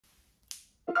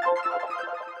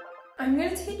I'm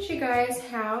gonna teach you guys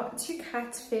how to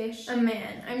catfish a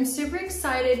man. I'm super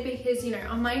excited because, you know,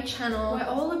 on my channel, we're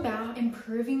all about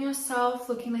improving yourself,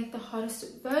 looking like the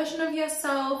hottest version of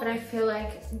yourself. But I feel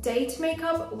like date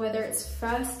makeup, whether it's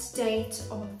first date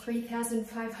or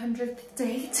 3,500th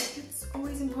date, it's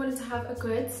always important to have a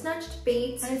good snatched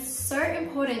beat. And it's so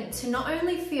important to not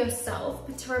only for yourself,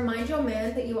 but to remind your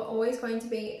man that you are always going to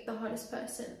be the hottest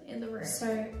person in the room.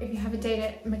 So if you have a date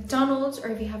at McDonald's or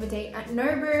if you have a date at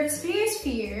Nobu, this video is for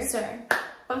you. So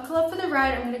buckle up for the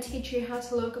ride. I'm going to teach you how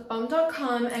to look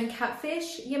bomb.com and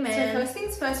catfish your man. So first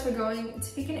things first, we're going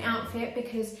to pick an outfit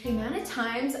because the amount of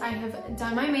times I have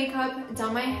done my makeup,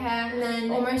 done my hair, and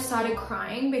then almost started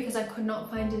crying because I could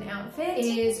not find an outfit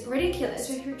is ridiculous.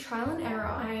 So through trial and error,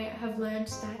 I have learned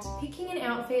that picking an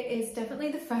outfit is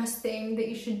definitely the first thing that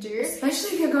you should do,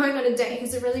 especially if you're going on a date,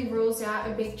 because it really rules out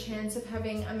a big chance of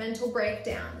having a mental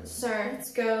breakdown. So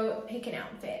let's go pick an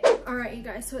outfit. All right, you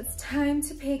guys, so it's time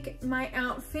to pick my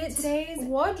outfit. Today's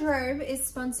wardrobe is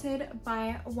sponsored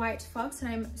by White Fox,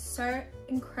 and I'm so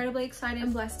incredibly excited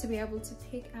and blessed to be able to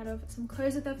pick out of some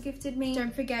clothes that they've gifted me.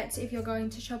 Don't forget, if you're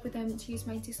going to shop with them, to use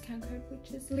my discount code,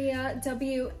 which is Leah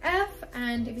WF.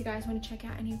 And if you guys want to check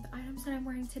out any of the items that I'm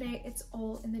wearing today, it's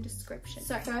all in the description.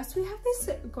 So first we have this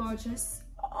gorgeous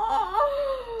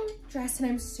dress, and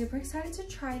I'm super excited to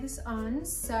try this on.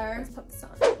 So let's pop this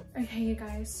on. Okay, you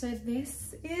guys, so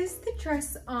this is the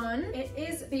dress on. It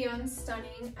is beyond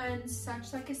stunning and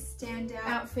such like a standout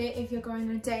outfit if you're going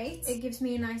on a date. It gives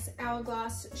me a nice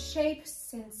hourglass shape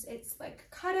since it's like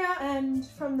cut out, and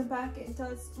from the back it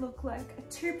does look like a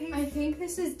two-piece. I think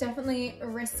this is definitely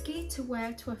risky to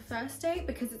wear to a first date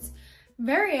because it's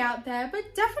very out there,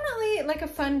 but definitely like a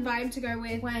fun vibe to go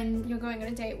with when you're going on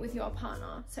a date with your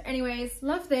partner. So anyways,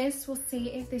 love this. We'll see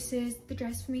if this is the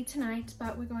dress for me tonight,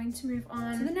 but we're going to move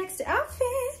on to the next outfit.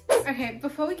 Okay,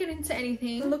 before we get into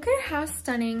anything, look at how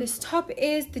stunning this top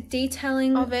is. The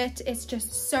detailing of it is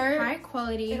just so high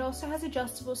quality. It also has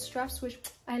adjustable straps, which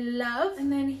I love.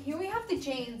 And then here we have the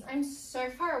jeans. I'm so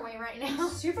far away right now.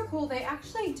 Super cool. They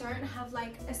actually don't have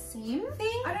like a seam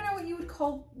thing. I don't know what you would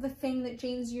call the thing that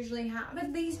jeans usually have,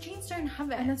 but these jeans don't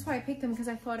have it. And that's why I picked them, because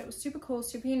I thought it was super cool,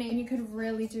 super unique. And you could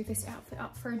really do this outfit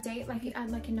up for a date. Like, you'd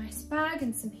add like a nice bag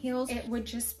and some heels. It would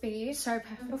just be so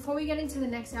perfect. Before we get into the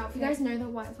next outfit, you guys know that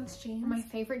White Fox jeans are my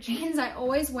favorite jeans. I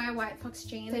always wear White Fox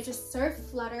jeans. They're just so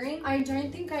flattering. I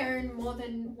don't think I own more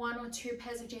than 1 or 2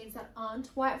 pairs of jeans that aren't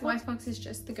White Fox. White Fox is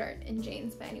just the goat in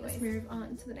jeans. But anyways, let's move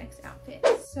on to the next outfit.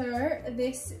 So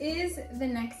this is the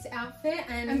next outfit,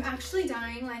 and I'm actually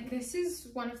dying. Like, this is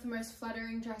one of the most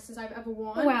flattering dresses I've ever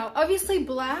worn. Wow. Obviously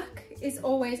black is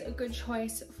always a good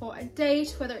choice for a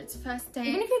date, whether it's first date,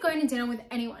 even if you're going to dinner with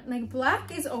anyone. Like,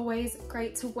 black is always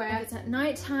great to wear. It's at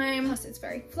nighttime, plus it's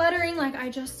very flattering. Like, I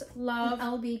just love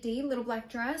LBD, little black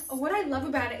dress. What I love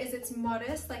about it is it's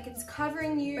modest, like it's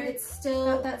covering you, but it's still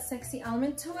got that sexy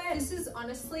element to it. This is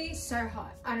honestly so hot.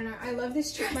 I don't know, I love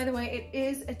this dress. By the way, it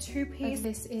is a two-piece.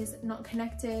 This is not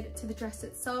connected to the dress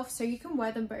itself, so you can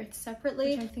wear them both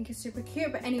separately, which I think is super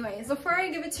cute. But anyways, before I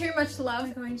give it too much love,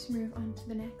 we're going to move on to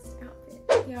the next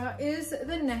outfit. Here is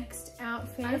the next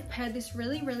outfit. I've paired this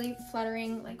really, really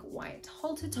flattering like white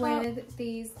halter top with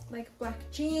these like black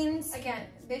jeans. Again,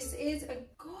 this is a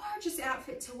gorgeous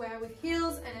outfit to wear with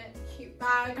heels and a cute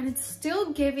bag, and it's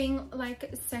still giving like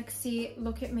sexy,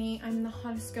 look at me, I'm the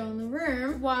hottest girl in the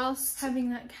room, whilst having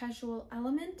that casual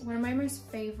element. One of my most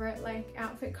favorite like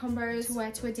outfit combos to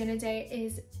wear to a dinner date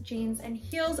is jeans and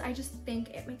heels. I just think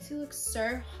it makes you look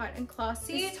so hot and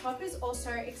classy. This top is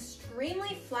also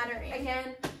extremely flattering.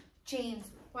 Again, jeans,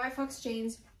 White Fox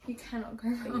jeans, you cannot go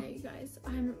wrong. Yeah, you guys,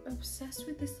 I'm obsessed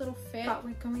with this little fit, but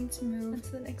we're going to move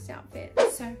to the next outfit.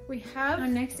 So we have our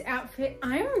next outfit.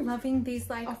 I'm loving these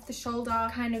like off the shoulder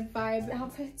kind of vibe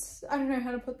outfits. I don't know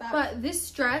how to put that, but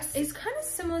this dress is kind of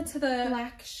similar to the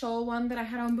black shawl one that I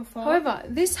had on before. However,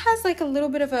 this has like a little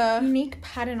bit of a unique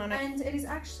pattern on it, and it is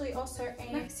actually also a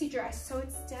maxi dress, so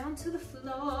it's down to the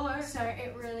floor, so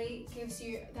it really gives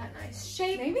you that nice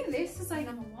shape. Maybe this is like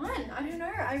 #1. I don't know,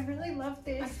 I really love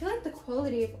this. I feel like the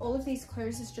quality of all of these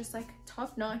clothes is just like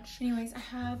top notch. Anyways, I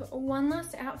have one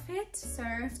last outfit, so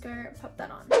let's go pop that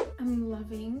on. I'm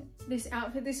loving this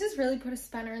outfit. This has really put a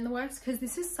spanner in the works because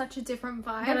this is such a different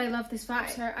vibe, but I love this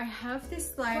vibe. So I have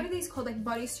this like, what are these called, like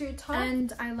bodysuit top,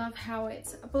 and I love how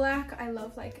it's black. I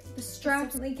love like the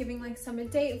straps, definitely giving like summer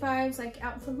date vibes, like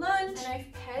out for lunch. And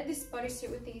I've paired this bodysuit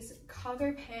with these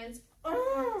cargo pants.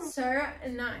 So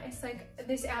nice. Like,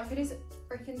 this outfit is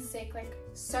freaking sick, like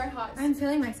so hot. I'm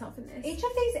feeling myself in this. Each of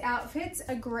these outfits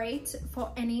are great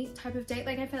for any type of date.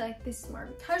 Like, I feel like this is more of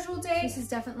a casual date. This is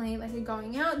definitely like a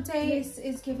going out date. This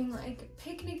is giving like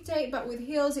picnic date, but with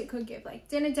heels. It could give like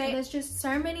dinner date. There's just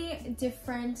so many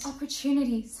different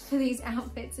opportunities for these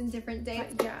outfits and different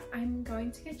dates. But yeah, I'm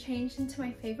going to get changed into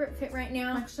my favorite fit right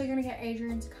now. I'm actually gonna get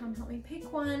Adrian to come help me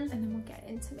pick one, and then we'll get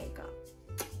into makeup.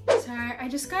 So I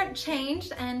just got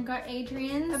changed and got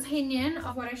Adrian's opinion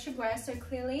of what I should wear. So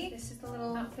clearly this is the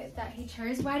little outfit that he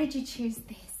chose. Why did you choose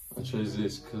this? I chose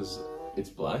this because it's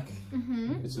black.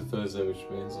 It's a Thursday, which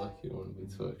means like you don't want to be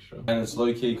too extra. And it's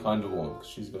low-key kind of warm because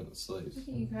she's got the sleeves.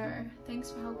 Here you go.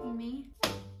 Thanks for helping me.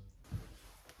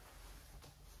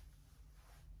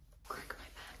 Crack my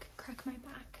back. Crack my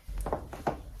back.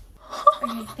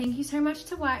 Okay, thank you so much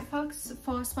to White Fox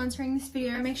for sponsoring this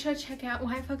video. Make sure to check out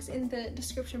White Fox in the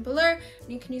description below,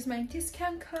 and you can use my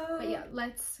discount code. But yeah,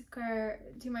 let's go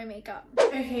do my makeup.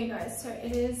 Okay guys, so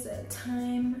it is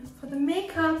time for the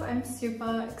makeup. I'm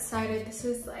super excited. This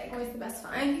is like always the best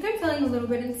fun. I think I'm feeling a little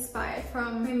bit inspired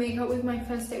from my makeup with my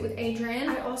first date with Adrian.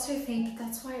 I also think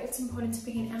that's why it's important to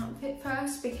pick an outfit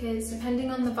first, because depending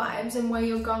on the vibes and where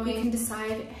you're going, you can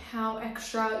decide how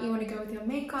extra you want to go with your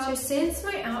makeup. So since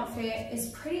my outfit is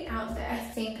pretty out there, I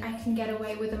think I can get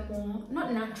away with a more,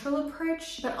 not natural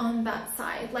approach, but on that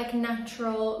side, like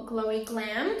natural glowy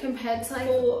glam, compared to like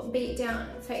full beat down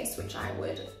face, which I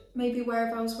would maybe wear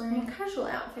if I was wearing a casual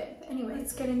outfit. But anyway,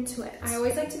 let's get into it. I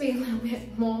always like to be a little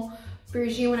bit more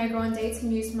bougie when I go on dates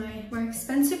and use my more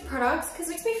expensive products, because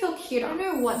it makes me feel cute. I don't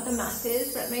know what the math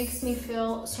is that makes me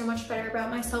feel so much better about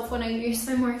myself when I use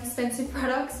my more expensive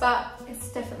products, but it's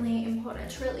definitely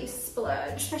important to really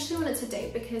splurge, especially when it's a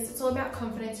date, because it's all about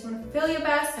confidence. You want to feel your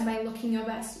best, and by looking your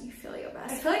best, you feel your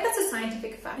best. I feel like that's a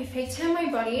scientific fact. I fake tan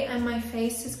my body and my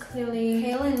face is clearly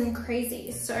pale and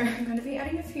crazy, so I'm going to be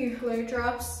adding a few glow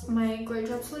drops. My glow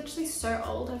drops are literally so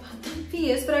old. I've had them for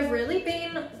years, but I've really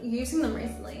been using them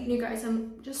recently. And you guys,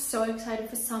 I'm just so excited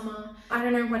for summer. I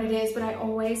don't know what it is, but I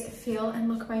always feel and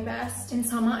look my best in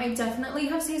summer. I definitely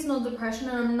have seasonal depression,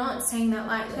 and I'm not saying that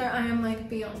lightly. So I am like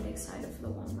beyond excited for the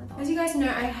warm weather. As you guys know,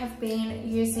 I have been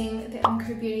using the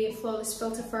MCO Beauty Flawless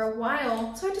Filter for a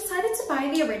while, so I decided to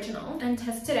buy the original and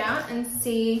test it out and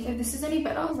see if this is any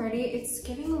better. Already it's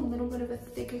giving a little bit of a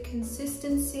thicker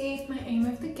consistency. My aim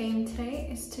of the game today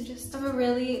is to just have a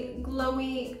really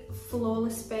glowy,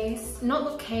 flawless base, not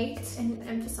look caked, and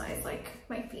emphasize like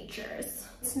my features.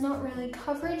 It's not really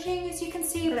coveraging, as you can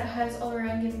see, but it has all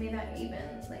around giving me that even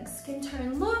like skin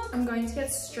tone look. I'm going to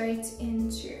get straight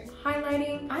into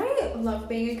highlighting. I love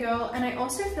being a girl, and I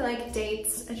also feel like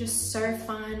dates are just so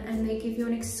fun, and they give you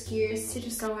an excuse to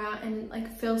just go out and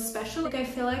like feel special. Like, I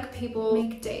feel like people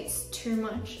make dates too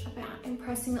much about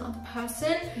impressing the other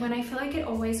person, when I feel like it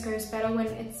always goes better when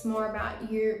it's more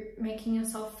about you making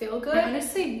yourself feel good. I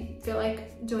honestly feel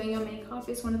like doing your makeup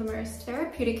is one of the most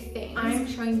therapeutic things. I'm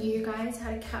showing you guys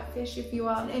how to catfish if you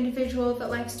are an individual that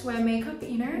likes to wear makeup. But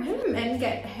you know, when men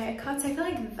get haircuts, I feel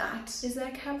like that is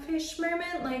their catfish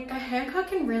moment. Like, a haircut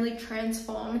can really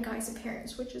transform a guy's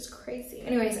appearance, which is crazy.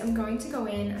 Anyways, I'm going to go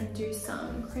in and do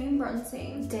some cream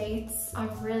bronzing. Dates are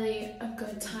really a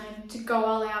good time to go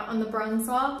all out on the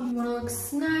bronzer. You want to look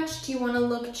snatched, you want to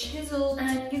look chiseled,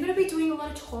 and you're going to be doing a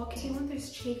lot of talking. You want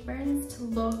those cheekbones to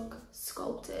look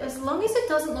sculpted. As long as it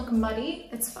doesn't look muddy,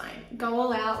 it's fine. Go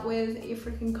all out with your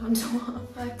freaking contour.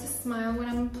 I like to smile when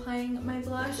I'm applying my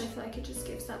blush. I feel like it just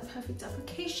gives that perfect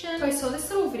application. So I saw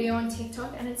this little video on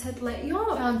TikTok, and it said let your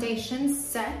foundation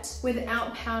set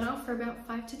without powder for about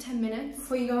 5 to 10 minutes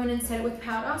before you go in and set it with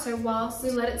powder. So whilst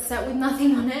we let it set with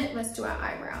nothing on it, let's do our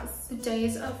eyebrows. The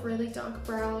days of really dark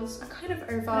brows are kind of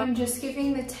over. I'm just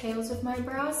giving the tails of my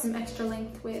brows some extra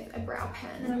length with a brow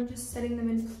pen, and I'm just setting them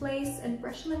in place and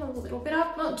brushing them a little bit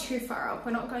up, not too far up.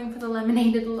 We're not going for the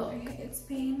laminated look. It's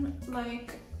been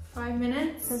like 5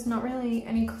 minutes. There's not really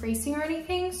any creasing or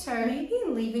anything, so maybe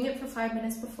leaving it for 5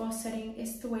 minutes before setting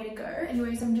is the way to go.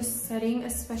 Anyways, I'm just setting,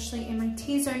 especially in my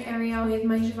T-zone area, with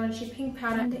my Givenchy pink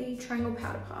powder and a triangle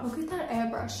powder puff. Look at that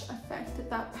airbrush effect that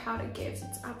that powder gives.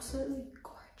 It's absolutely gorgeous.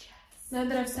 Now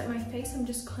that I've set my face, I'm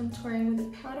just contouring with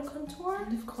a powder contour.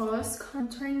 And of course,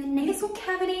 contouring the nasal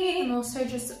cavity. I'm also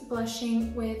just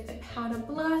blushing with a powder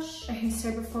blush. Okay,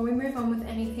 so before we move on with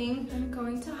anything, I'm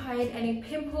going to hide any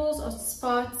pimples or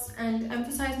spots and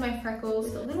emphasize my freckles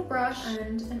with a little brush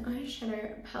and an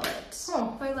eyeshadow palette.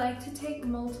 Oh, by like to take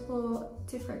multiple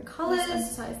different colors to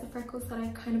emphasize the freckles that I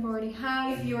kind of already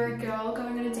have. If you're a girl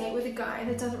going on a date with a guy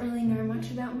that doesn't really know much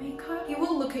about makeup, he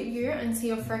will look at you and see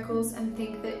your freckles and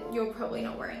think that you're probably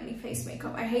not wearing any face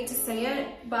makeup. I hate to say it,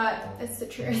 but it's the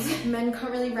truth. Men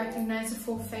can't really recognize a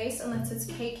full face unless it's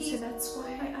cakey, so that's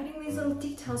why by adding these little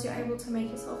details you're able to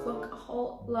make yourself look a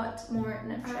whole lot more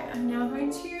natural. Alright, I'm now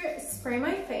going to spray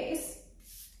my face.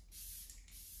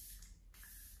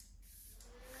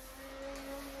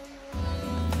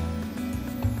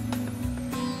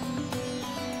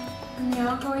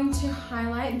 Now going to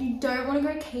highlight. You don't want to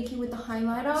go cakey with the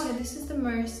highlighter, so this is the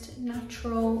most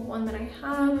natural one that I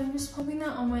have. I'm just popping that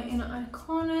on my inner eye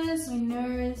corners, my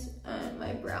nose, and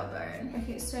my brow bone.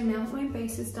 Okay, so now that my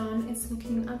base is done, it's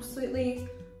looking absolutely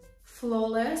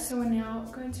flawless. So we're now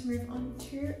going to move on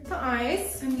to the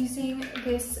eyes. I'm using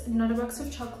this Not a Box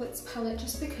of Chocolates palette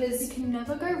just because you can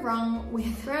never go wrong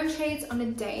with brown shades on a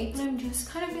date. And I'm just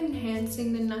kind of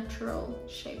enhancing the natural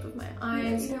shape of my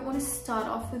eyes. You don't want to start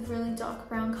off with really dark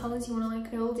brown colors. You want to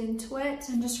like build into it.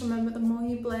 And just remember, the more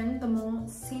you blend, the more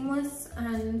seamless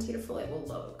and beautiful it will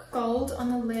look. Gold on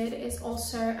the lid is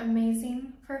also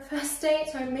amazing for a first date.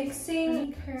 So I'm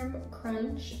mixing Honeycomb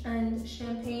Crunch and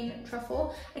Champagne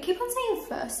Truffle. I keep on saying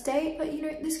first date, but you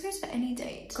know, this goes for any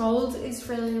date. Gold is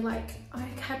really like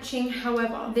eye-catching.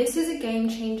 However, this is a game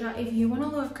changer if you want to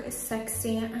look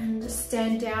sexy and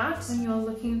stand out when you're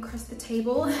looking across the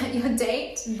table at your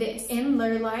date. This in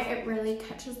low light, it really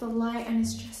catches the light and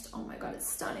it's just, oh my god, it's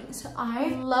stunning. So I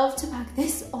love to pack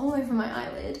this all over my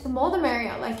eyelid. The more the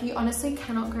merrier. Like, you honestly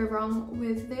cannot go wrong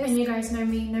with this. And you guys know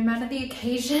me, no matter the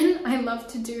occasion, I love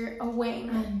to do a wing.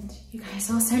 And you guys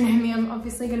also know me, I'm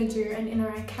obviously going to do an inner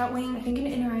eye cat wing. I think an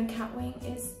inner eye cat wing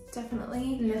is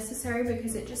definitely necessary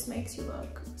because it just makes you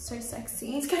look so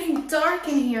sexy. It's getting dark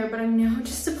in here, but I'm now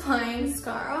just applying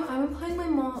mascara. I'm applying my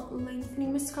more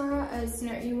lengthening mascara, as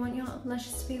you know, you want your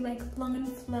lashes to be like long and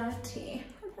flirty.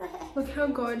 Look how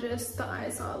gorgeous the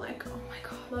eyes are. Like, oh my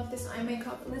god, love this eye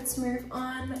makeup. Let's move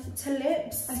on to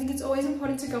lips. I think it's always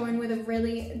important to go in with a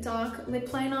really dark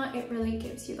lip liner. It really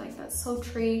gives you like that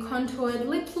sultry contoured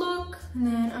lip look. And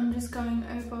then I'm just going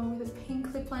over with a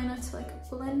pink lip liner to like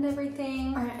blend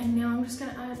everything. All right, and now I'm just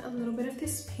gonna add a little bit of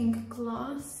this pink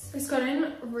gloss. It's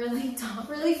gotten really dark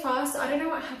really fast. I don't know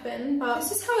what happened, but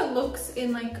this is how it looks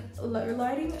in like low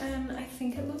lighting, and I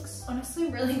think it looks honestly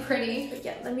really pretty. But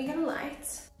yeah, let me get a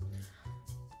light.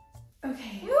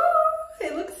 Okay. Woo!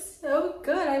 It looks so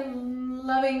good. I'm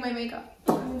loving my makeup.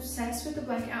 I'm obsessed with the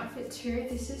black outfit too.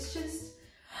 This is just,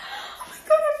 oh my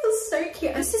god, I feel so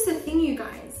cute. This is the thing, you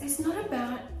guys. It's not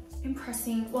about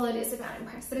impressing. Well, it is about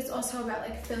impress, but it's also about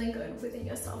like feeling good within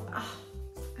yourself. Ah,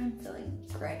 I'm feeling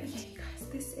great. Okay, you guys,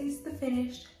 this is the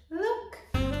finished look.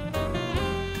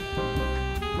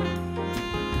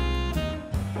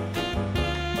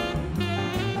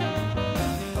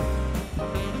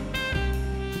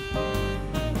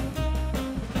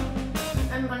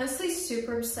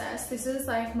 Super obsessed. This is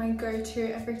like my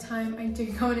go-to every time I do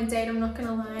go on a date, I'm not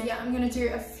gonna lie. Yeah, I'm gonna do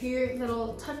a few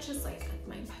little touches like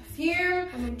my perfume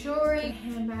and my jewelry, a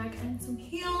handbag and some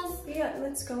heels. But yeah,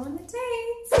 let's go on the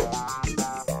date.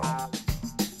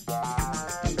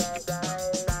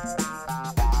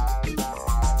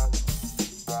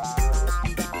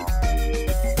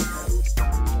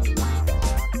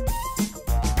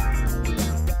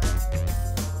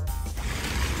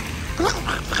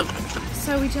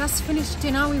 So we just finished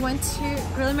dinner. We went to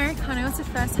Grill Americano. It's the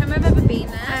first time I've ever been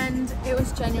there, and it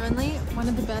was genuinely one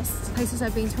of the best places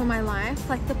I've been to in my life.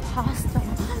 Like the pasta.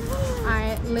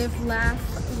 I live, laugh,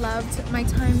 loved my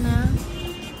time there.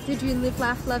 Did you live,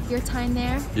 laugh, love your time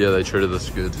there? Yeah, they treated us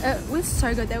good. It was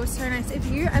so good. They were so nice. If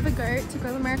you ever go to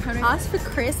Grill Americano, ask for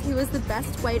Chris. He was the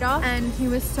best waiter and he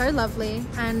was so lovely.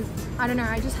 And I don't know,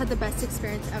 I just had the best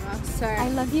experience ever. So I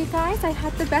love you guys. I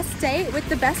had the best date with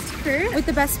the best crew, with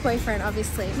the best boyfriend,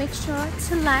 obviously. Make sure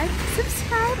to like,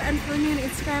 subscribe, and follow me on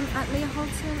Instagram at Leah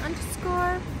Halton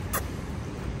 _.